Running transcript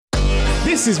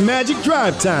This is Magic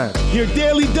Drive Time, your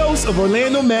daily dose of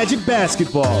Orlando Magic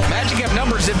basketball. Magic have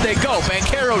numbers if they go.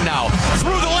 Banchero now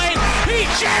through the lane. He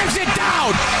jams it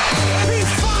down.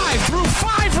 P5 through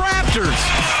 5 Raptors.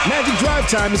 Magic Drive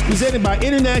Time is presented by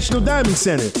International Diamond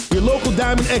Center, your local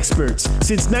diamond experts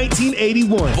since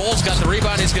 1981. Bulls got the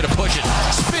rebound. He's going to push it.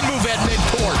 Spin move at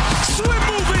midcourt. Swim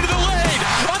move into the lane.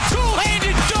 A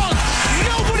two-handed dunk.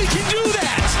 Nobody can do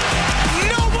that.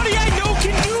 Nobody I know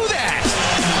can do that.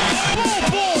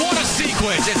 Bull, what a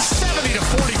sequence. It's 70 to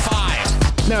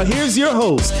 45. Now here's your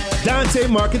host, Dante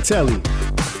Marchitelli.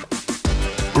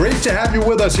 Great to have you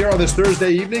with us here on this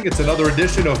Thursday evening. It's another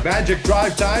edition of Magic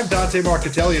Drive Time. Dante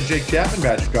Marchitelli and Jake Chapman.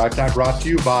 Magic Drive Time brought to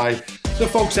you by the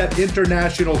folks at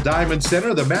International Diamond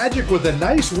Center. The Magic with a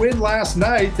nice win last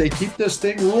night. They keep this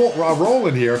thing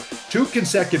rolling here. 2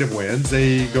 consecutive wins.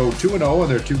 They go 2-0 in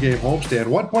their 2-game homestand.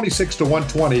 126 to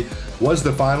 120 was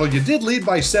the final. You did lead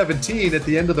by 17 at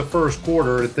the end of the first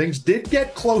quarter, and things did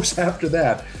get close after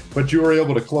that, but you were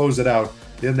able to close it out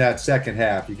in that second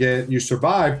half. You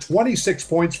survived 26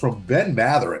 points from Ben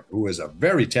Mathurin, who is a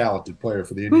very talented player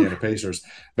for the Indiana Pacers.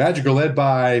 Magic are led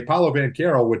by Paolo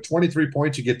Banchero with 23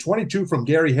 points. You get 22 from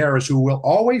Gary Harris, who will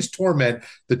always torment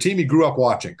the team he grew up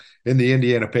watching in the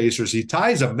Indiana Pacers. He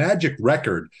ties a Magic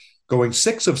record, going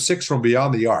 6 of 6 from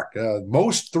beyond the arc.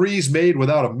 Most threes made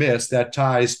without a miss. That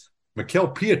ties Mikael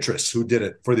Pietrus, who did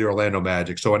it for the Orlando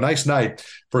Magic. So a nice night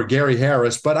for Gary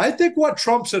Harris. But I think what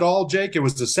trumps it all, Jake, it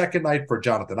was the second night for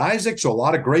Jonathan Isaac. So a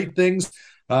lot of great things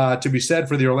to be said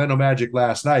for the Orlando Magic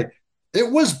last night.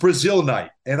 It was Brazil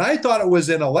night, and I thought it was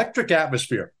an electric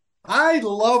atmosphere. I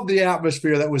love the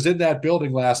atmosphere that was in that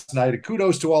building last night. And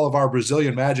kudos to all of our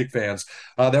Brazilian Magic fans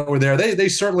that were there. They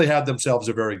certainly had themselves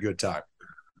a very good time.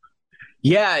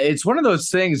 Yeah, it's one of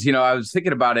those things, I was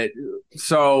thinking about it.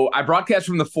 So I broadcast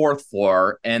from the 4th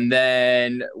floor, and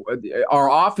then our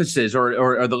offices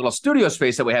or the little studio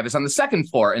space that we have is on the 2nd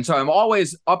floor. And so I'm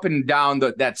always up and down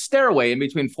that stairway in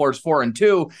between floors 4 and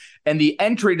 2. And the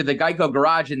entry to the Geico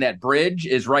garage in that bridge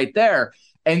is right there.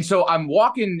 And so I'm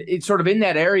walking sort of in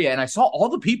that area, and I saw all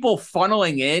the people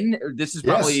funneling in. This is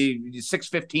probably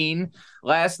 6:15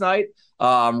 last night,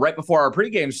 right before our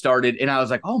pregame started. And I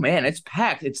was like, oh, man, it's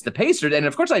packed. It's the Pacers. And,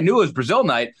 of course, I knew it was Brazil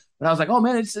night. And I was like, oh,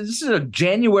 man, this is a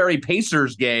January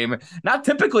Pacers game. Not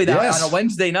typically on a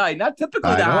Wednesday night. Not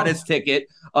typically the hottest ticket.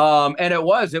 And it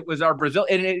was our Brazil.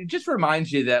 And it just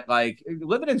reminds you that, like,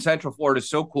 living in Central Florida is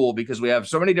so cool because we have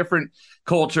so many different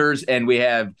cultures, and we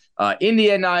have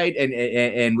India night,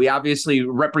 and we obviously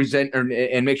represent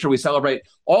and make sure we celebrate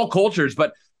all cultures.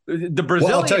 But the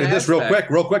Brazilian I'll tell you this real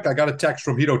quick. I got a text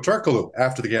from Hito Turkoglu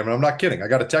after the game, and I'm not kidding. I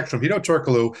got a text from Hito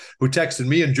Turkoglu, who texted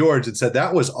me and George and said,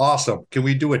 that was awesome. Can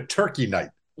we do a turkey night?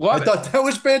 I thought that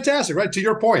was fantastic, right? To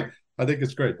your point. I think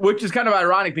it's great. Which is kind of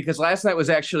ironic because last night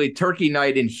was actually turkey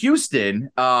night in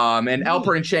Houston, and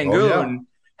Alperen Şengün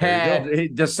had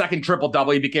the second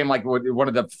triple-double. He became like one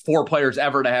of the 4 players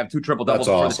ever to have 2 triple-doubles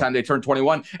before the time they turned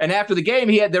 21. And after the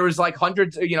game, there was like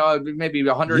hundreds, maybe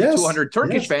 100, 200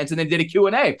 Turkish fans, and then did a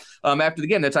Q&A after the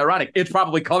game. That's ironic. It's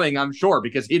probably coming, I'm sure,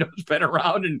 because Hito's been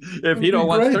around, and if Hito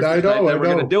wants Turkish night, then we're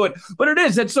going to do it. But it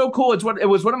is. It's so cool. It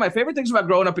was one of my favorite things about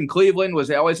growing up in Cleveland was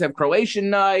they always have Croatian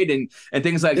night and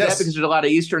things like that because there's a lot of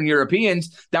Eastern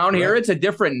Europeans. Down here, it's a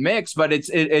different mix, but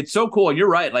it's so cool. And you're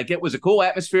right. Like, it was a cool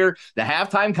atmosphere. The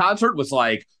halftime concert was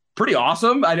like pretty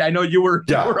awesome. I know you were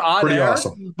on there,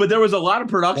 awesome. But there was a lot of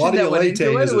production Claudia that went Leite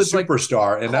into it. It was a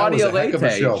superstar, like and that was a heck of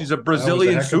a show. She's a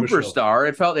Brazilian superstar.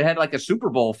 It had like a Super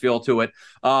Bowl feel to it.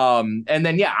 And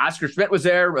then Oscar Schmidt was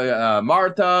there,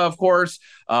 Martha, of course,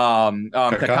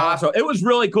 Kaká. So it was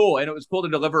really cool, and it was cool to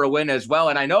deliver a win as well.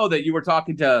 And I know that you were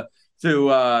talking to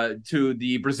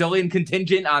the Brazilian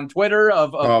contingent on Twitter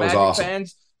of Magic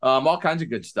fans, all kinds of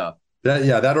good stuff.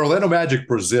 That Orlando Magic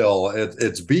Brazil,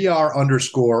 it's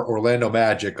BR_Orlando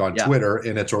Magic on Twitter,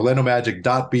 and it's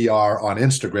OrlandoMagic.BR on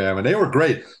Instagram, and they were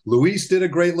great. Luis did a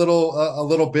great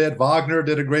little bit. Wagner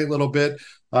did a great little bit.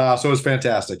 So it was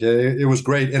fantastic. It was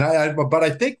great. But I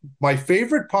think my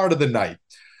favorite part of the night,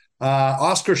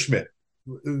 Oscar Schmidt.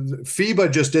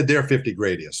 FIBA just did their 50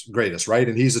 greatest, right?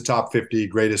 And he's a top 50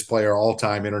 greatest player,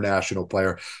 all-time international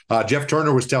player. Jeff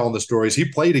Turner was telling the stories. He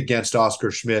played against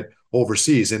Oscar Schmidt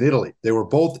overseas in Italy. They were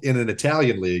both in an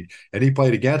Italian league, and he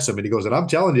played against him. And he goes, and I'm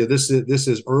telling you, this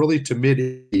is early to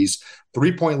mid-80s.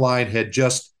 Three-point line had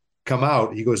just come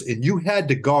out. He goes, and you had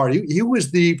to guard. He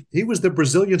was the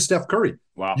Brazilian Steph Curry.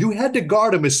 Wow. You had to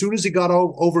guard him as soon as he got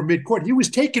over midcourt. He was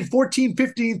taking 14,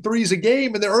 15 threes a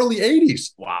game in the early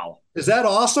 80s. Wow. is that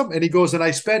awesome? And he goes,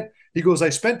 I spent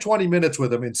 20 minutes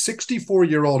with him, and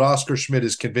 64-year-old Oscar Schmidt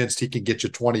is convinced he can get you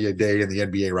 20 a day in the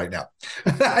NBA right now.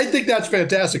 I think that's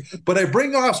fantastic. But I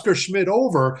bring Oscar Schmidt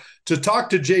over to talk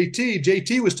to JT.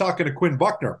 JT was talking to Quinn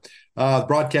Buckner,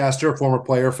 broadcaster, former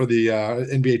player for the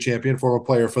NBA champion, former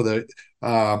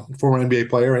NBA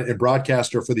player and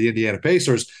broadcaster for the Indiana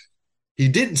Pacers. He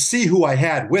didn't see who I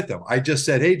had with him. I just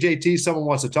said, "Hey, JT, someone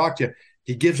wants to talk to you."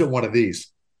 He gives it one of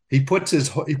these. He puts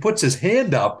his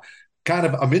hand up, kind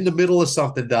of, I'm in the middle of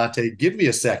something, Dante, give me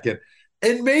a second,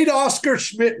 and made Oscar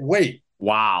Schmidt wait.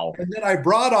 Wow. And then I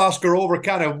brought Oscar over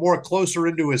kind of more closer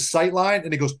into his sight line,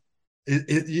 and he goes,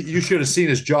 you should have seen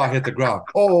his jaw hit the ground.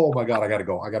 Oh, my God, I got to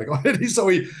go. And so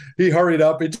he hurried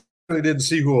up. He really didn't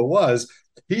see who it was.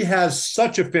 He has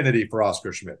such affinity for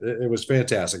Oscar Schmidt. It was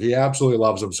fantastic. He absolutely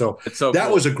loves him. So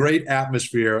that was a great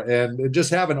atmosphere. And just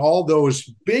having all those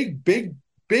big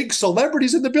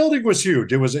celebrities in the building was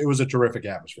huge. It was a terrific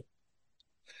atmosphere.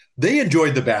 They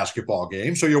enjoyed the basketball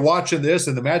game. So you're watching this,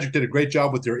 and the Magic did a great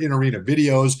job with their in-arena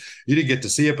videos. You didn't get to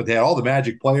see it, but they had all the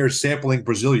Magic players sampling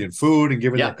Brazilian food and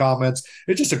giving their comments.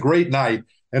 It's just a great night.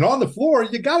 And on the floor,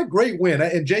 you got a great win.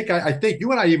 And Jake, I think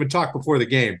you and I even talked before the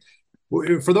game.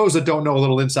 For those that don't know a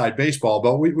little inside baseball,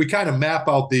 but we kind of map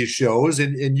out these shows,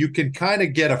 and you can kind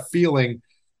of get a feeling.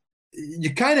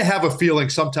 You kind of have a feeling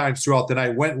sometimes throughout the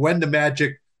night when the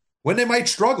Magic, when they might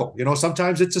struggle.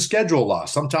 Sometimes it's a schedule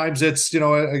loss. Sometimes it's,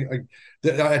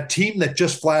 a team that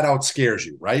just flat out scares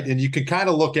you, right? And you can kind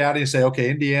of look at it and say, okay,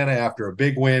 Indiana, after a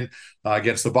big win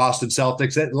against the Boston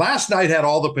Celtics, last night had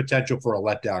all the potential for a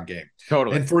letdown game.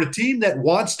 Totally. And for a team that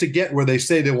wants to get where they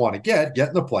say they want to get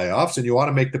in the playoffs, and you want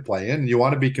to make the play-in, and you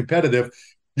want to be competitive,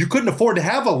 you couldn't afford to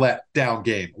have a letdown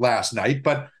game last night.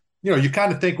 But you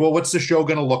kind of think, well, what's the show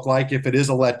going to look like if it is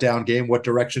a letdown game? What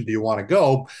direction do you want to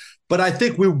go? But I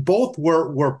think we both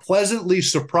were pleasantly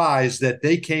surprised that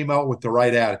they came out with the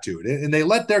right attitude, and they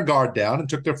let their guard down and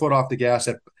took their foot off the gas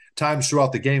at times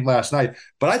throughout the game last night.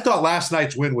 But I thought last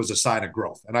night's win was a sign of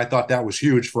growth, and I thought that was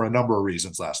huge for a number of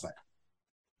reasons last night.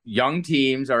 Young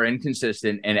teams are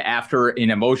inconsistent, and after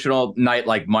an emotional night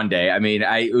like Monday, I mean,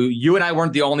 you and I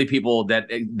weren't the only people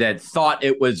that thought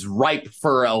it was ripe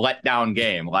for a letdown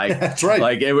game. Like that's right.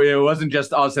 Like it wasn't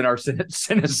just us and our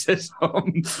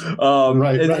cynicism.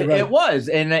 Right. It was,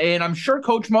 and I'm sure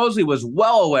Coach Mosley was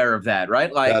well aware of that.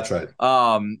 Right. Like that's right.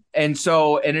 And it's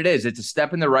a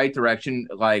step in the right direction.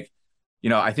 Like,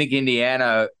 I think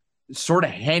Indiana sort of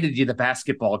handed you the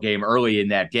basketball game early in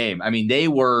that game. I mean, they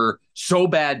were so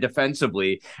bad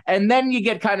defensively. And then you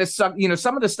get kind of some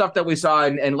of the stuff that we saw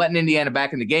and letting Indiana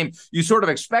back in the game, you sort of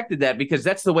expected that because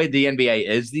that's the way the NBA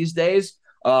is these days.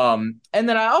 And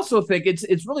then I also think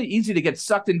it's really easy to get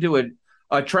sucked into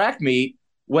a track meet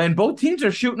when both teams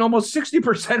are shooting almost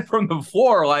 60% from the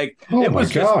floor. Like it was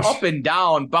just up and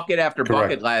down, bucket after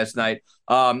bucket last night.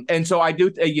 And so I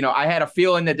do, I had a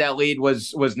feeling that lead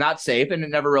was not safe, and it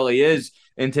never really is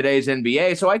in today's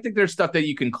NBA. So I think there's stuff that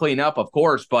you can clean up, of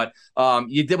course, but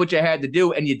you did what you had to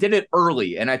do, and you did it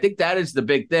early. And I think that is the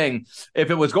big thing. If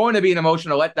it was going to be an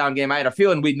emotional letdown game, I had a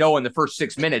feeling we'd know in the first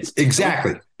 6 minutes.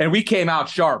 Exactly. And we came out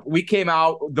sharp. We came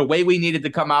out the way we needed to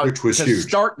come out, which was to huge.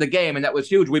 Start the game, and that was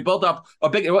huge. We built up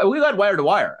we led wire to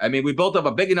wire. I mean, we built up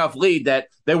a big enough lead that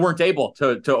they weren't able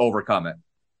to overcome it.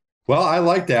 Well, I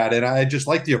like that, and I just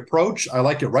like the approach. I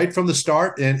like it right from the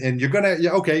start, and you're gonna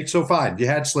okay, so fine. You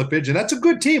had slippage, and that's a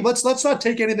good team. Let's not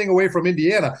take anything away from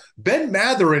Indiana. Ben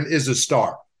Mathurin is a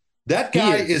star. That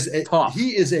guy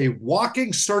is a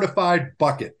walking certified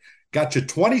bucket. Got you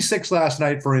 26 last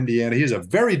night for Indiana. He's a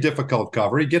very difficult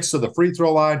cover. He gets to the free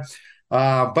throw line.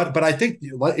 But I think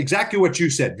exactly what you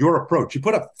said, your approach. You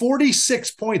put up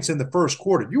 46 points in the first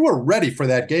quarter. You were ready for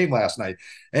that game last night.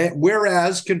 And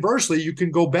whereas conversely, you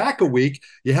can go back a week.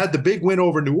 You had the big win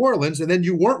over New Orleans, and then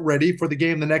you weren't ready for the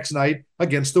game the next night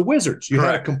against the Wizards. You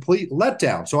had a complete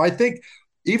letdown. So I think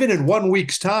even in 1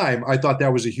 week's time, I thought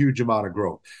that was a huge amount of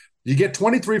growth. You get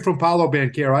 23 from Paolo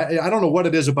Banchero. I don't know what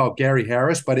it is about Gary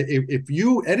Harris, but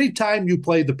anytime you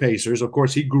played the Pacers, of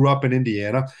course, he grew up in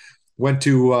Indiana, went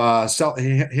to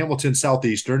Hamilton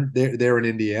Southeastern there in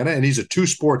Indiana, and he's a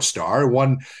two-sport star,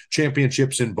 won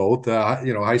championships in both,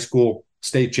 high school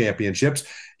state championships.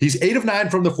 He's 8 of 9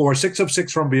 from the floor, 6 of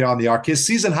 6 from beyond the arc. His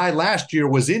season high last year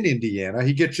was in Indiana.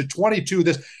 He gets you 22.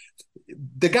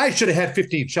 The guy should have had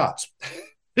 15 shots.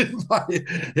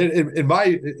 In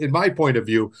my point of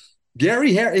view,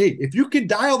 Gary Harris, hey, if you can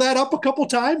dial that up a couple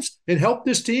times and help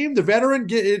this team, the veteran,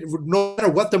 no matter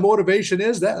what the motivation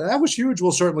is, that was huge.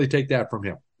 We'll certainly take that from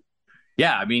him.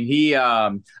 Yeah, I mean,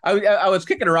 I was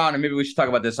kicking around, and maybe we should talk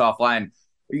about this offline.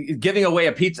 giving away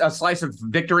a slice of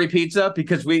victory pizza,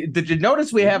 because did you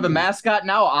notice we have a mascot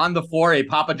now on the floor, a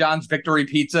Papa John's victory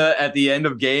pizza at the end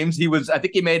of games? I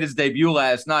think he made his debut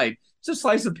last night. It's a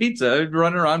slice of pizza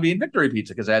running around being victory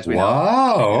pizza, because as we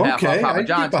know, okay, Papa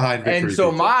John's. And so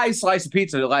pizza. my slice of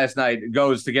pizza last night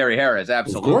goes to Gary Harris.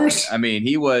 Absolutely. Of course. I mean,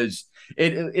 he was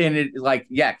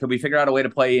could we figure out a way to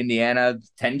play Indiana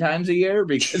 10 times a year?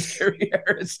 Because Gary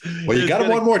Harris. Well, you got him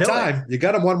one more time. You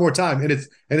got him one more time.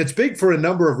 And it's big for a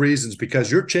number of reasons,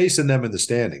 because you're chasing them in the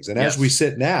standings. And as we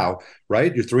sit now,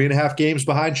 right, you're 3.5 games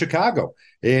behind Chicago.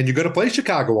 And you're going to play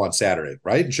Chicago on Saturday,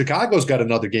 right? And Chicago's got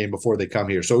another game before they come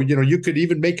here. So, you could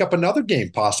even make up another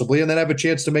game possibly and then have a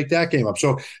chance to make that game up.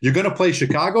 So you're going to play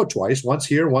Chicago twice, once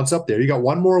here, once up there. You got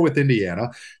one more with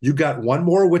Indiana. You got one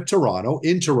more with Toronto,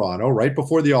 in Toronto, right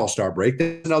before the All-Star break.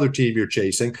 That's another team you're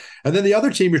chasing. And then the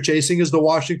other team you're chasing is the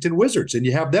Washington Wizards. And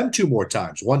you have them 2 more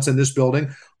times, once in this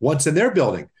building, once in their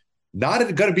building. Not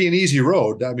going to be an easy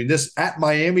road. I mean, this at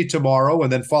Miami tomorrow,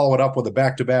 and then follow it up with a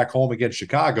back-to-back home against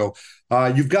Chicago.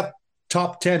 You've got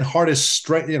top 10 hardest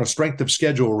strength of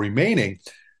schedule remaining,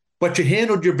 but you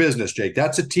handled your business, Jake.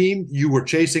 That's a team you were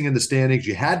chasing in the standings.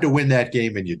 You had to win that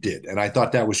game, and you did. And I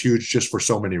thought that was huge just for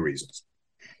so many reasons.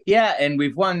 Yeah, and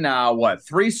we've won now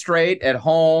 3 straight at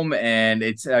home, and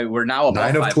it's we're now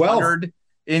about 9 of 12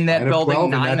 in that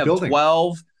building. 9 of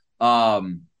 12.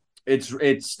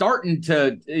 It's starting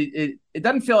to it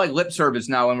doesn't feel like lip service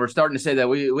now, and we're starting to say that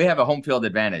we have a home field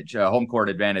advantage, a home court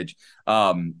advantage.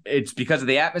 It's because of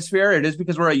the atmosphere. It is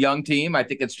because we're a young team. I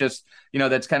think it's just,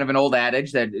 that's kind of an old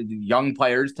adage that young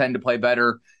players tend to play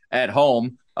better at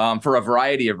home for a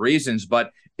variety of reasons.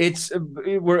 But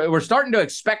we're starting to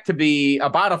expect to be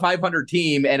about a 500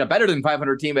 team and a better than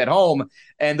 500 team at home.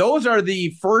 And those are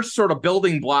the first sort of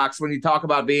building blocks when you talk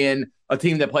about being a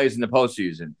team that plays in the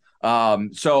postseason.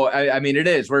 So I mean, it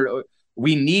is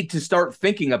we need to start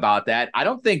thinking about that. I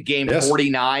don't think game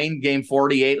 49, game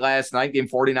 48 last night, game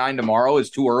 49 tomorrow is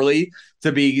too early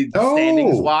to be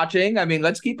standings watching. I mean,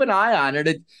 let's keep an eye on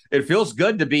it. It feels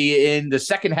good to be in the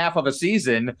second half of a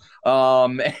season,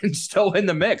 and still in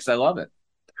the mix. I love it.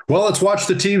 Well, let's watch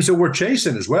the teams that we're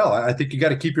chasing as well. I think you got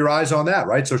to keep your eyes on that,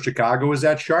 right? So Chicago is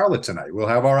at Charlotte tonight. We'll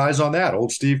have our eyes on that.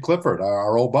 Old Steve Clifford,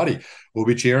 our old buddy, we'll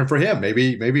be cheering for him.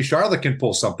 Maybe Charlotte can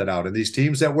pull something out. And these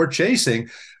teams that we're chasing,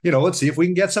 let's see if we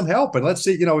can get some help. And let's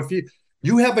see, if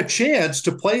you have a chance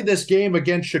to play this game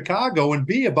against Chicago and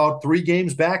be about 3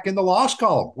 games back in the loss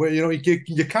column, where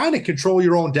you kind of control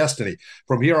your own destiny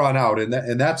from here on out,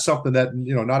 and that's something that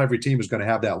not every team is going to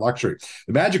have that luxury.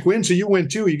 The Magic wins, so you win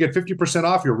too. You get 50%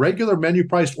 off your regular menu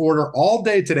priced order all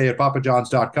day today at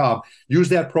papajohns.com. Use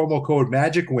that promo code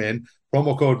MAGICWIN.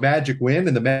 Promo code MAGICWIN,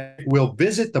 and the Magic will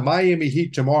visit the Miami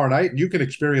Heat tomorrow night, and you can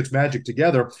experience Magic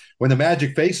together when the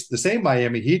Magic face the same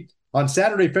Miami Heat on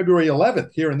Saturday, February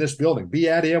 11th, here in this building. Be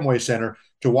at Amway Center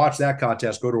to watch that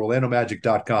contest. Go to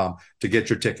OrlandoMagic.com to get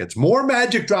your tickets. More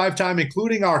Magic Drive Time,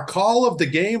 including our call of the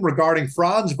game regarding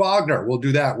Franz Wagner. We'll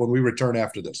do that when we return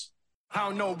after this. I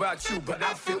don't know about you, but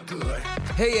I feel good.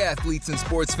 Hey, athletes and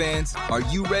sports fans. Are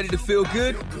you ready to feel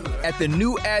good? At the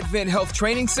new Advent Health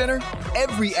Training Center,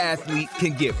 every athlete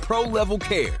can get pro-level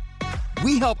care.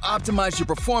 We help optimize your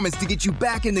performance to get you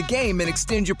back in the game and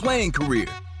extend your playing career.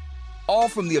 All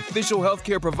from the official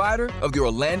healthcare provider of the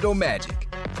Orlando Magic.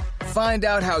 Find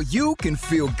out how you can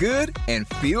feel good and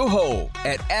feel whole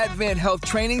at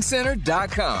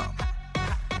AdventHealthTrainingCenter.com.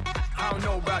 I don't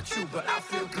know about you, but I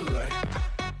feel good.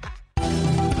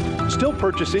 Still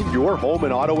purchasing your home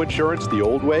and auto insurance the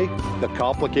old way, the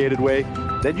complicated way?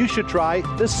 Then you should try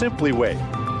the Simply way.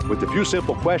 With a few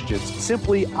simple questions,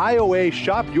 Simply IOA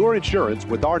shop your insurance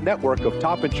with our network of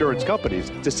top insurance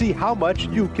companies to see how much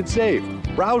you can save.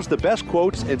 Browse the best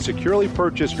quotes and securely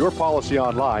purchase your policy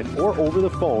online or over the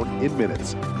phone in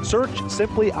minutes. Search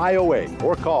Simply IOA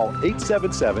or call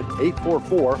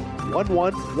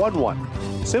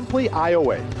 877-844-1111. Simply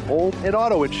IOA, home and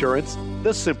auto insurance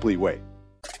the Simply way.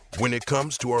 When it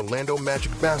comes to Orlando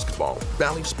Magic basketball,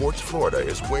 Bally Sports Florida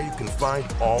is where you can find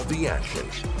all the action,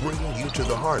 bringing you to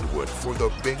the hardwood for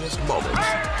the biggest moments.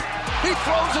 He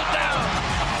throws it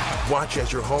down. Watch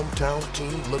as your hometown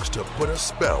team looks to put a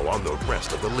spell on the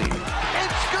rest of the league.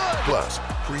 It's good. Plus,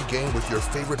 pre-game with your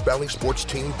favorite Bally Sports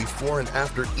team before and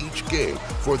after each game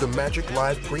for the Magic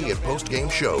Live pre- and post-game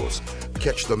shows.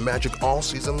 Catch the Magic all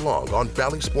season long on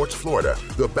Bally Sports Florida,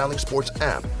 the Bally Sports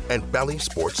app, and Bally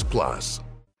Sports Plus.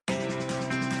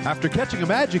 After catching a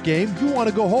Magic game, you want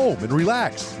to go home and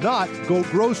relax, not go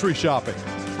grocery shopping.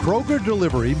 Kroger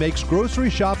Delivery makes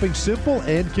grocery shopping simple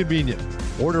and convenient.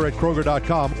 Order at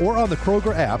Kroger.com or on the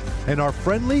Kroger app, and our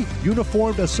friendly,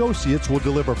 uniformed associates will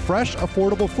deliver fresh,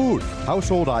 affordable food,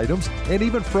 household items, and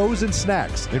even frozen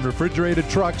snacks in refrigerated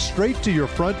trucks straight to your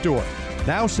front door.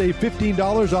 Now save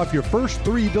 $15 off your first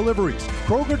 3 deliveries.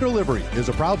 Kroger Delivery is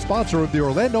a proud sponsor of the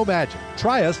Orlando Magic.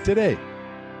 Try us today.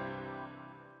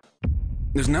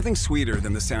 There's nothing sweeter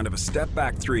than the sound of a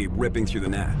step-back 3 ripping through the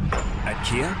net. At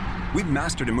Kia, we've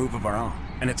mastered a move of our own,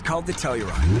 and it's called the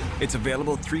Telluride. Its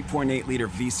available 3.8-liter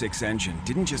V6 engine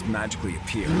didn't just magically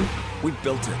appear. We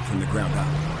built it from the ground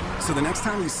up. So the next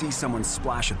time you see someone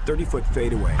splash a 30-foot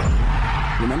fadeaway,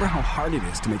 remember how hard it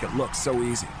is to make it look so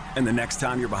easy. And the next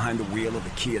time you're behind the wheel of the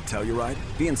Kia Telluride,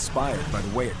 be inspired by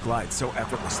the way it glides so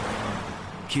effortlessly.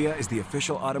 Kia is the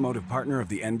official automotive partner of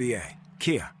the NBA.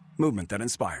 Kia, movement that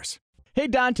inspires. Hey,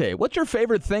 Dante, what's your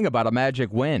favorite thing about a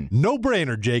Magic win? No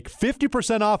brainer, Jake.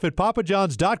 50% off at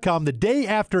papajohns.com the day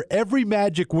after every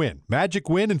Magic win. Magic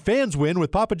win and fans win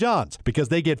with Papa John's because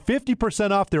they get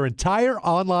 50% off their entire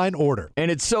online order.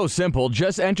 And it's so simple.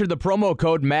 Just enter the promo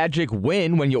code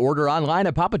MAGICWIN when you order online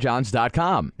at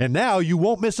papajohns.com. And now you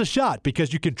won't miss a shot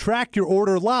because you can track your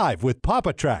order live with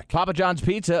Papa Track. Papa John's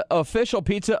Pizza, official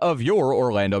pizza of your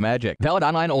Orlando Magic. Valid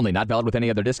online only, not valid with any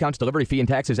other discounts. Delivery fee and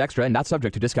taxes extra and not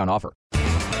subject to discount offer.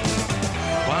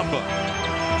 Bamba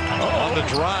on the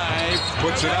drive,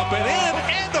 puts it up and in,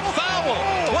 and the foul.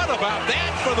 What about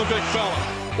that for the big fella?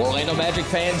 Orlando Magic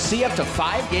fans, see up to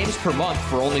 5 games per month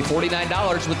for only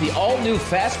 $49 with the all-new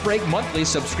Fast Break monthly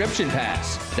subscription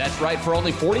pass. That's right, for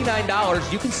only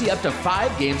 $49, you can see up to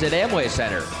 5 games at Amway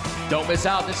Center. Don't miss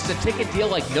out. This is a ticket deal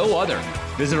like no other.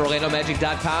 Visit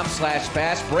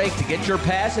OrlandoMagic.com/fastbreak to get your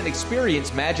pass and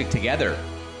experience Magic together.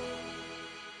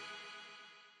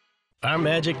 Our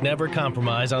Magic never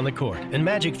compromise on the court, and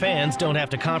Magic fans don't have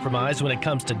to compromise when it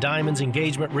comes to diamonds,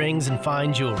 engagement rings, and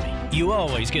fine jewelry. You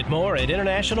always get more at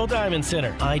International Diamond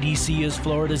Center. IDC is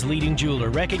Florida's leading jeweler,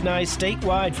 recognized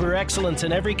statewide for excellence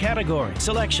in every category,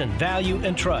 selection, value,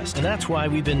 and trust. And that's why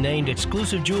we've been named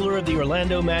exclusive jeweler of the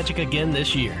Orlando Magic again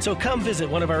this year. So come visit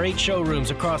one of our 8 showrooms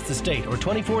across the state or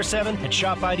 24/7 at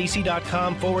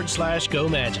shopidc.com/go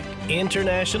magic.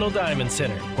 International Diamond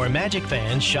Center, where Magic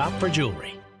fans shop for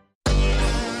jewelry.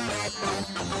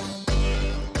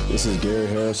 This is Gary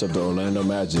Harris of the Orlando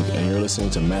Magic, and you're listening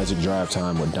to Magic Drive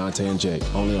Time with Dante and Jake,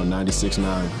 only on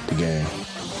 96.9 The Game.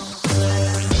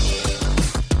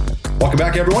 Welcome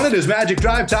back, everyone. It is Magic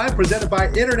Drive Time, presented by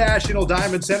International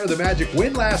Diamond Center. The Magic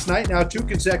win last night, now 2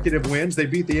 consecutive wins. They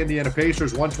beat the Indiana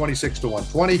Pacers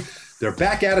 126-120. They're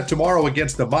back at it tomorrow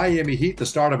against the Miami Heat, the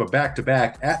start of a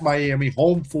back-to-back at Miami,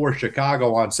 home for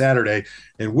Chicago on Saturday.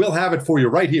 And we'll have it for you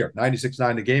right here,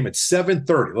 96.9 The Game at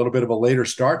 7:30. A little bit of a later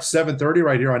start, 7:30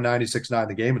 right here on 96.9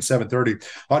 The Game at 7:30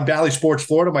 on Bally Sports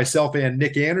Florida. Myself and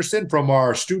Nick Anderson from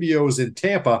our studios in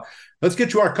Tampa. Let's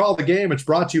get to our call of the game. It's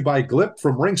brought to you by Glip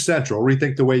from RingCentral.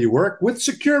 Rethink the way you work with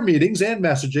secure meetings and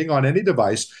messaging on any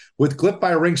device. With Glip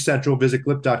by RingCentral, visit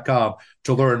glip.com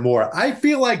to learn more. I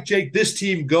feel like, Jake, this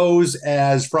team goes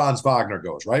as Franz Wagner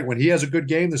goes, right? When he has a good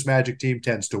game, this Magic team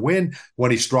tends to win.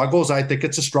 When he struggles, I think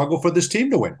it's a struggle for this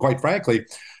team to win, quite frankly.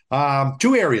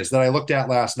 2 areas that I looked at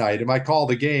last night in my call of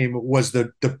the game was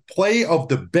the play of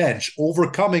the bench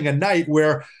overcoming a night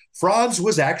where Franz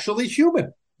was actually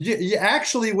human. He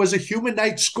actually was a human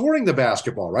night scoring the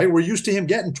basketball, right? We're used to him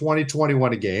getting 20,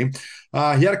 21 a game.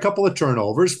 He had a couple of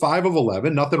turnovers, 5 of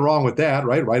 11. Nothing wrong with that,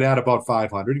 right? Right at about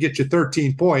 500. Get you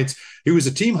 13 points. He was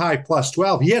a team high plus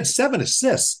 12. He had 7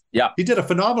 assists. Yeah. He did a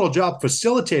phenomenal job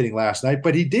facilitating last night,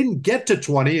 but he didn't get to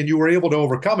 20, and you were able to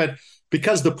overcome it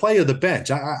because the play of the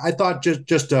bench. I thought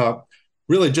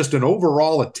really just an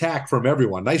overall attack from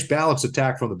everyone. Nice balanced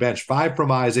attack from the bench. 5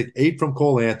 from Isaac, 8 from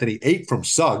Cole Anthony, 8 from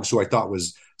Suggs, who I thought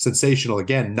was sensational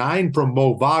again. 9 from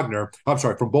Bol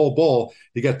Bol.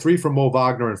 You got 3 from Mo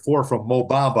Wagner and 4 from Mo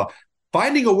Bamba.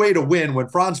 Finding a way to win when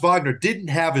Franz Wagner didn't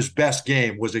have his best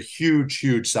game was a huge,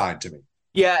 huge sign to me.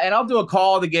 Yeah, and I'll do a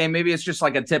call of the game. Maybe it's just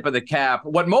like a tip of the cap.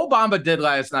 What Mo Bamba did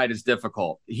last night is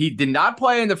difficult. He did not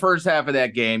play in the first half of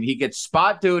that game. He gets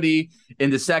spot duty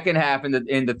in the second half in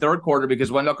the third quarter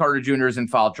because Wendell Carter Jr. is in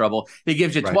foul trouble. He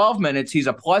gives you 12 minutes. He's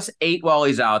a +8 while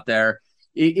he's out there.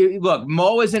 Look,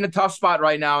 Mo is in a tough spot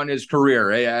right now in his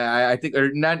career. I think,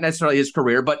 or not necessarily his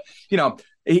career, but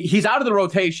He's out of the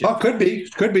rotation. Oh, could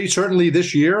be certainly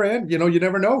this year, and you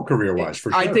never know career-wise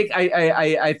for sure.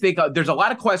 I think there's a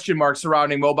lot of question marks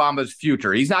surrounding Mo Bamba's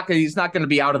future. He's not going to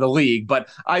be out of the league, but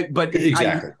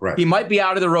right. He might be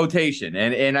out of the rotation,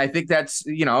 and I think that's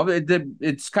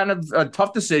it's kind of a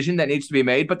tough decision that needs to be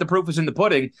made. But the proof is in the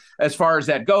pudding as far as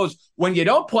that goes. When you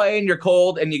don't play and you're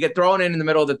cold and you get thrown in the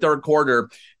middle of the third quarter,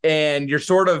 and you're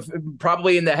sort of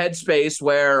probably in the headspace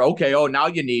where now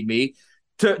you need me.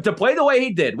 To play the way he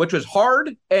did, which was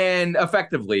hard and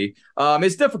effectively,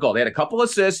 is difficult. He had a couple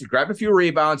assists. He grabbed a few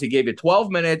rebounds. He gave you 12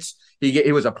 minutes.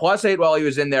 He was a +8 while he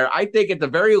was in there. I think at the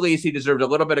very least, he deserved a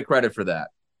little bit of credit for that.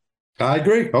 I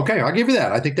agree. Okay, I'll give you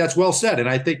that. I think that's well said. And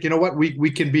I think, you know what,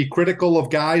 we can be critical of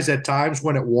guys at times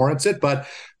when it warrants it, but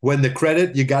when the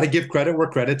credit, you got to give credit where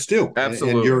credit's due.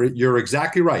 Absolutely. And you're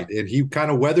exactly right. And he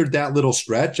kind of weathered that little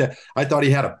stretch. I thought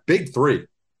he had a big three.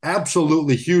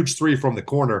 Absolutely huge three from the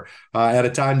corner at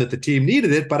a time that the team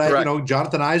needed it. But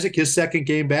Jonathan Isaac, his second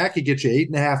game back, he gets you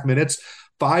 8.5 minutes,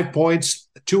 5 points,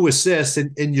 2 assists,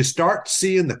 and you start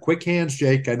seeing the quick hands,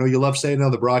 Jake. I know you love saying it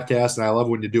on the broadcast, and I love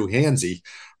when you do handsy.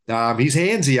 He's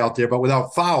handsy out there, but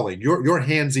without fouling. Your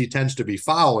handsy tends to be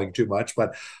fouling too much,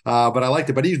 but I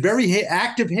liked it. But he's very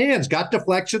active hands, got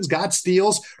deflections, got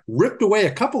steals, ripped away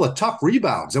a couple of tough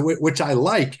rebounds, which I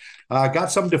like.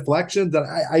 Got some deflections that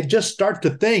I just start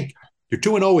to think you're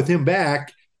 2-0 with him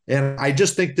back. And I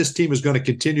just think this team is going to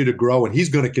continue to grow, and he's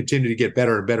going to continue to get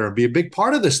better and better and be a big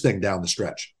part of this thing down the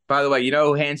stretch. By the way, you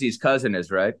know who Handsy's cousin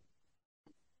is, right?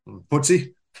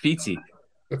 Footsie? Feetsy.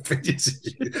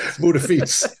 Muda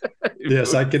Feets.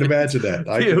 Yes, I can imagine that.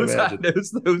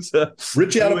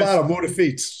 Richie out of bottom, Muda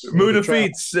Feets. Muda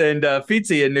Feets, and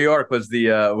Feetsy in New York was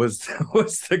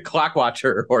the clock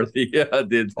watcher or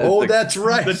that's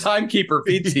right, the timekeeper.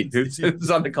 Feetsy, who's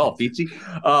on the call. Feetsy.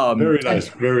 Very nice,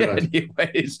 very nice.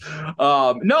 Anyways,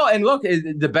 no, and look,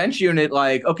 the bench unit.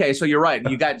 So you're right.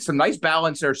 You got some nice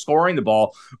balance there, scoring the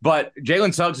ball, but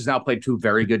Jalen Suggs has now played 2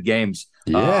 very good games.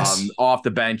 Yes. Off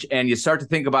the bench, and you start to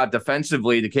think about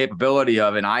defensively the capability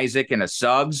of an Isaac and a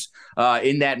Suggs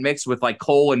in that mix with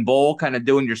Cole and Bull kind of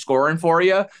doing your scoring for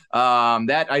you.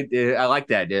 That I like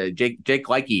that. Jake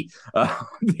Likey,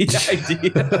 the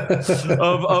idea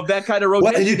of that kind of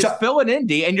rotation. You filling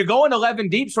Indy, and you're going 11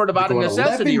 deep, sort of out of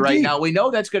necessity right now. We know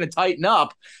that's going to tighten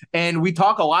up, and we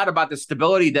talk a lot about the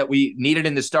stability that we needed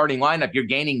in the starting lineup. You're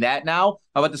gaining that now.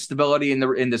 How about the stability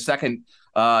in the second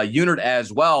unit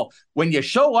as well? When you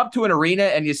show up to an arena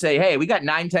and you say, hey, we got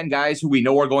 9-10 guys who we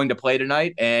know are going to play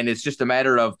tonight, and it's just a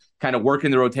matter of kind of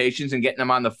working the rotations and getting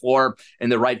them on the floor in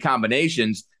the right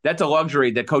combinations, that's a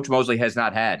luxury that Coach Mosley has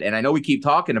not had. And I know we keep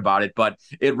talking about it, but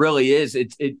it really is.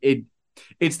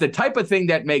 It's the type of thing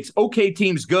that makes okay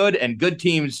teams good and good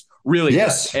teams really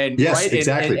good. And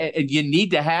exactly. And you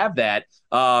need to have that.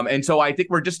 And so I think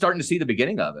we're just starting to see the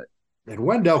beginning of it. And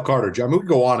Wendell Carter, we could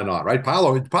go on and on, right?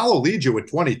 Paolo leads you with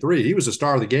 23. He was the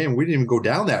star of the game. We didn't even go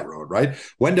down that road, right?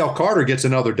 Wendell Carter gets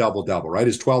another double-double, right?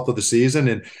 His 12th of the season,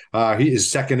 and he is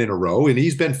second in a row, and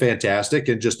he's been fantastic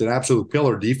and just an absolute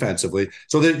pillar defensively.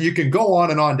 So that you can go on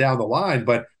and on down the line,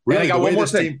 but really, I got one more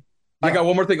thing. I got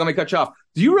one more thing. Let me cut you off.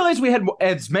 Do you realize we had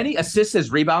as many assists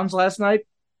as rebounds last night?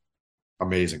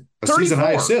 Amazing. A season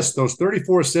high assist, those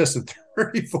 34 assists and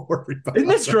 34 rebounds. Isn't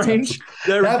that strange?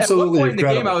 Absolutely at one point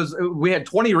incredible. In the game, we had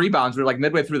 20 rebounds. We were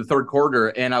midway through the third quarter,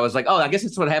 and I was like, I guess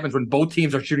that's what happens when both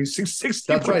teams are shooting 6-6.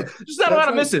 That's right. There's not a lot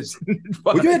of misses.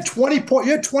 Well, you had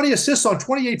 20 assists on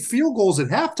 28 field goals at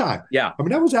halftime. Yeah. I mean,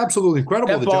 that was absolutely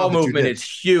incredible. That ball movement is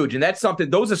huge, and that's something.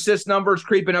 Those assist numbers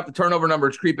creeping up, the turnover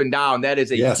numbers creeping down. That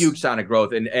is a huge sign of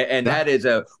growth, and that is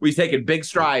we've taken big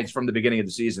strides from the beginning of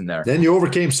the season there. Then you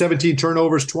overcame 17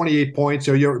 turnovers, 28 points.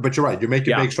 But you're right. You're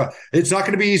making big strides. It's not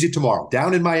going to be easy tomorrow.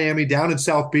 Down in Miami, down in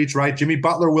South Beach, right? Jimmy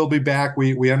Butler will be back.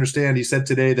 We understand. He said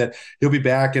today that he'll be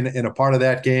back in a part of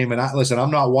that game. And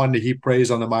I'm not one to heap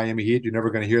praise on the Miami Heat. You're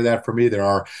never going to hear that from me. There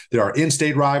are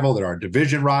in-state rival. There are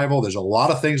division rival. There's a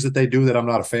lot of things that they do that I'm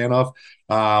not a fan of.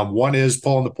 One is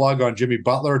pulling the plug on Jimmy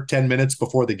Butler 10 minutes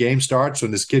before the game starts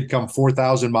when this kid come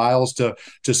 4,000 miles to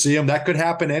see him. That could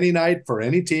happen any night for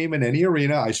any team in any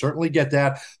arena. I certainly get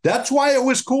that. That's why it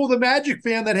was cool, the Magic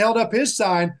fan that held up his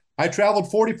sign. I traveled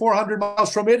 4,400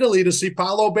 miles from Italy to see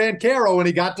Paolo Banchero, and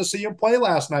he got to see him play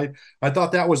last night. I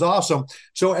thought that was awesome.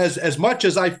 So as much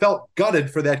as I felt gutted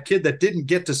for that kid that didn't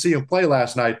get to see him play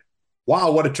last night,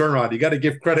 wow, what a turnaround. You got to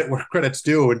give credit where credit's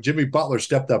due. And Jimmy Butler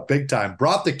stepped up big time,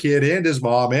 brought the kid and his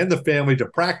mom and the family to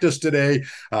practice today,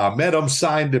 met him,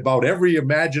 signed about every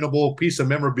imaginable piece of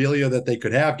memorabilia that they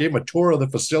could have, gave him a tour of the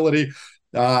facility.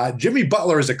 Jimmy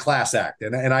Butler is a class act.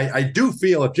 And I do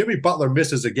feel if Jimmy Butler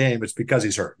misses a game, it's because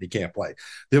he's hurt. He can't play.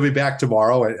 He'll be back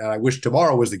tomorrow. And I wish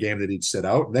tomorrow was the game that he'd sit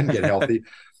out and then get healthy.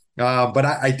 But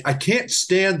I can't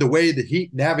stand the way the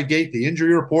Heat navigate the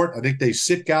injury report. I think they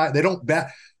sit guys. They don't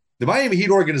bat. The Miami Heat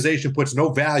organization puts no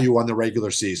value on the regular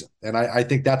season. And I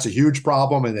think that's a huge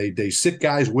problem. And they sit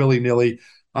guys willy-nilly.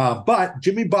 But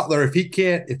Jimmy Butler, if he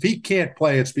can't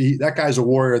play, that guy's a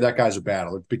warrior. That guy's a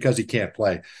battler. It's because he can't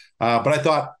play. But I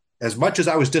thought, as much as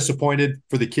I was disappointed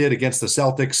for the kid against the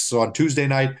Celtics on Tuesday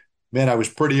night, man, I was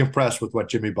pretty impressed with what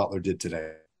Jimmy Butler did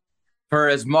today. For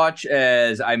as much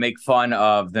as I make fun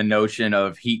of the notion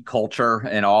of Heat culture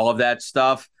and all of that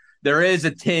stuff, there is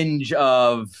a tinge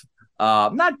of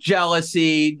not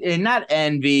jealousy and not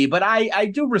envy, but I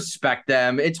do respect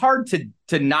them. It's hard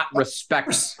to not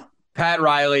respect Pat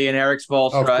Riley and Eric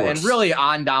Spoelstra and really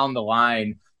on down the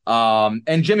line.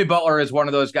 And Jimmy Butler is one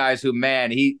of those guys who,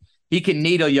 man, he can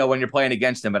needle you when you're playing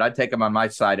against him, but I'd take him on my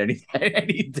side any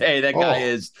day. That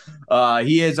guy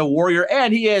he is a warrior,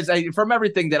 and he is, from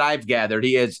everything that I've gathered,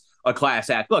 he is a class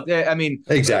act. Look, I mean,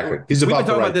 exactly. We've been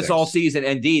talking about this all season.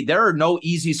 Indeed, there are no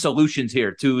easy solutions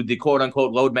here to the quote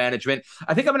unquote load management.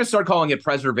 I think I'm going to start calling it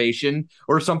preservation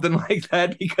or something like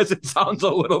that because it sounds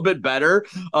a little bit better.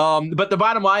 But the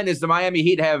bottom line is the Miami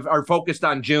Heat are focused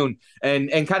on June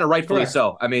and kind of rightfully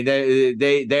so. I mean,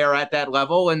 they are at that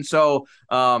level. And so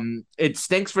it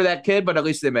stinks for that kid, but at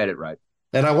least they made it right.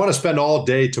 And I want to spend all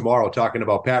day tomorrow talking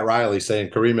about Pat Riley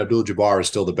saying Kareem Abdul-Jabbar is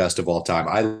still the best of all time.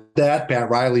 I love that. Pat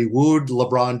Riley wooed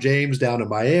LeBron James down in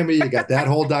Miami. You got that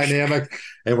whole dynamic.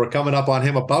 And we're coming up on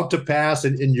him about to pass.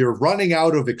 And you're running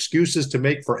out of excuses to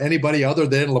make for anybody other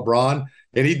than LeBron.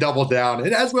 And he doubled down.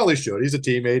 And as well he should. He's a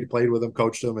teammate. He played with him,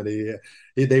 coached him, and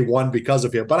they won because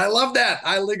of him. But I love that.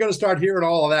 I'm going to start hearing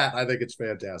all of that. I think it's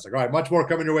fantastic. All right, much more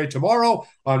coming your way tomorrow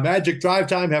on Magic Drive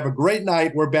Time. Have a great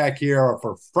night. We're back here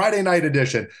for Friday night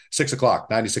edition, 6 o'clock,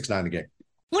 96.9 The Game.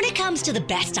 When it comes to the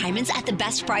best diamonds at the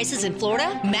best prices in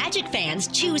Florida, Magic fans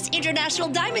choose International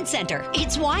Diamond Center.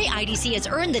 It's why IDC has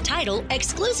earned the title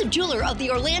exclusive jeweler of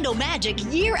the Orlando Magic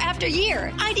year after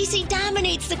year. IDC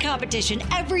dominates the competition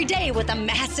every day with a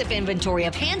massive inventory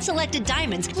of hand-selected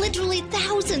diamonds, literally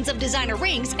thousands of designer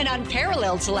rings, an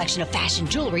unparalleled selection of fashion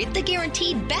jewelry, the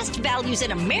guaranteed best values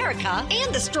in America,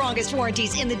 and the strongest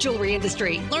warranties in the jewelry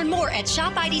industry. Learn more at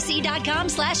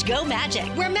shopidc.com/go magic,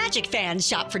 where Magic fans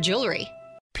shop for jewelry.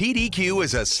 PDQ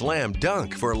is a slam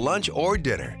dunk for lunch or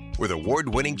dinner with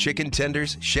award-winning chicken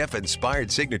tenders, chef-inspired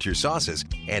signature sauces,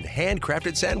 and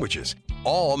handcrafted sandwiches,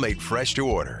 all made fresh to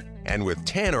order. And with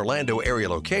 10 Orlando area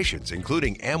locations,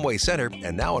 including Amway Center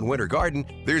and now in Winter Garden,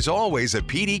 there's always a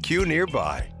PDQ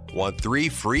nearby. Want 3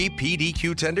 free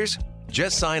PDQ tenders?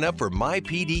 Just sign up for My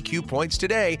PDQ Points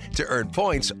today to earn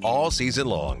points all season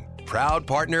long. Proud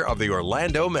partner of the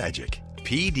Orlando Magic.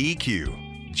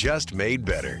 PDQ, just made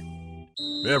better.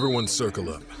 Everyone circle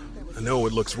up. I know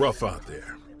it looks rough out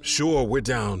there. Sure, we're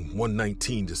down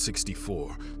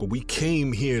 119-64, but we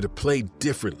came here to play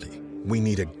differently. We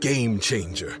need a game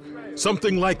changer.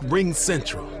 Something like Ring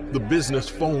Central, the business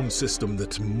phone system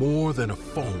that's more than a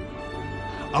phone.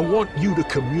 I want you to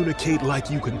communicate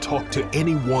like you can talk to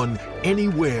anyone,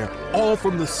 anywhere, all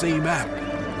from the same app.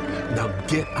 Now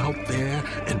get out there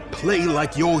and play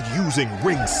like you're using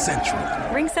Ring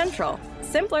Central. Ring Central.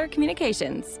 Simpler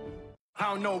communications. I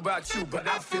don't know about you, but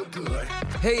I feel good.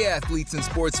 Hey, athletes and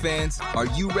sports fans, are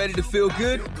you ready to feel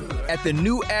good? At the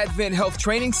new Advent Health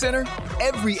Training Center,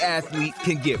 every athlete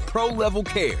can get pro-level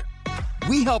care.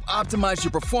 We help optimize your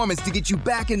performance to get you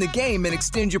back in the game and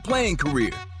extend your playing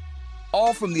career.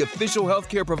 All from the official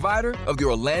healthcare provider of the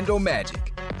Orlando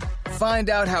Magic. Find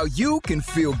out how you can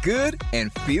feel good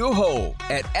and feel whole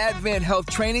at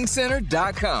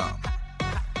AdventHealthTrainingCenter.com.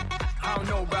 I don't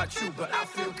know about you, but I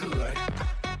feel good.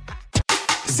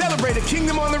 Celebrate a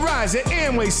Kingdom on the Rise at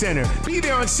Amway Center. Be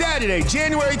there on Saturday,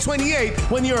 January 28th,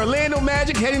 when the Orlando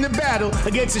Magic heading to battle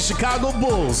against the Chicago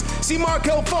Bulls. See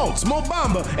Markelle Fultz, Mo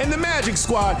Bamba, and the Magic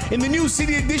Squad in the new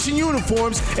City Edition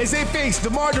uniforms as they face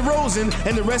DeMar DeRozan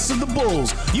and the rest of the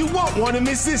Bulls. You won't want to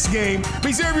miss this game.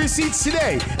 Reserve your seats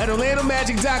today at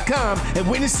OrlandoMagic.com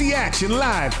and witness the action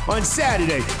live on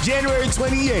Saturday, January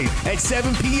 28th at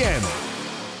 7 p.m.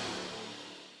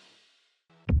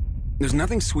 There's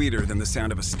nothing sweeter than the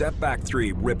sound of a step-back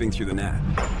three ripping through the net.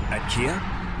 At Kia,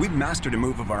 we've mastered a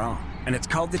move of our own, and it's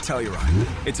called the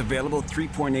Telluride. Its available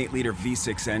 3.8-liter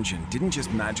V6 engine didn't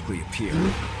just magically appear.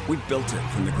 We built it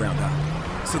from the ground up.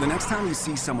 So the next time you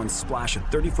see someone splash a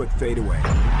 30-foot fadeaway,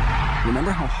 remember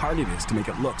how hard it is to make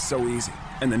it look so easy.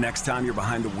 And the next time you're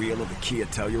behind the wheel of the Kia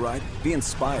Telluride, be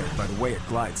inspired by the way it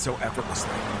glides so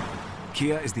effortlessly.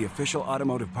 Kia is the official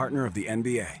automotive partner of the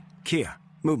NBA. Kia,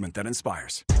 movement that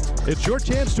inspires. It's your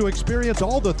chance to experience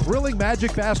all the thrilling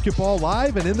Magic basketball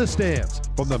live and in the stands.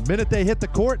 From the minute they hit the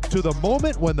court to the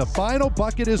moment when the final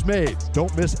bucket is made.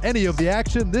 Don't miss any of the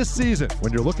action this season.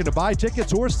 When you're looking to buy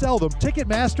tickets or sell them,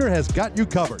 Ticketmaster has got you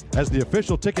covered. As the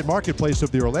official ticket marketplace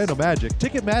of the Orlando Magic,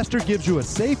 Ticketmaster gives you a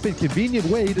safe and convenient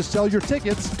way to sell your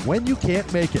tickets when you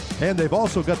can't make it. And they've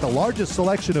also got the largest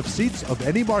selection of seats of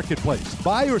any marketplace.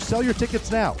 Buy or sell your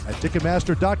tickets now at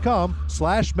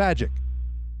Ticketmaster.com/Magic.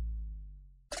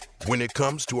 When it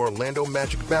comes to Orlando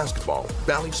Magic basketball,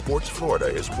 Bally Sports Florida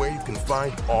is where you can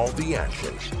find all the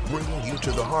action, bringing you to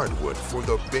the hardwood for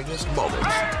the biggest moments.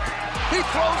 He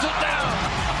throws it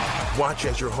down. Watch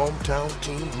as your hometown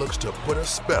team looks to put a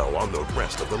spell on the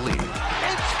rest of the league.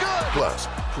 It's good. Plus,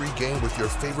 pre-game with your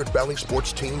favorite Bally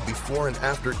Sports team before and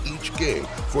after each game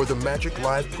for the Magic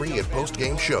Live pre- and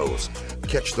post-game shows.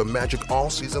 Catch the Magic all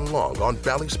season long on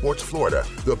Bally Sports Florida,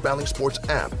 the Bally Sports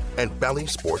app, and Bally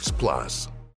Sports Plus.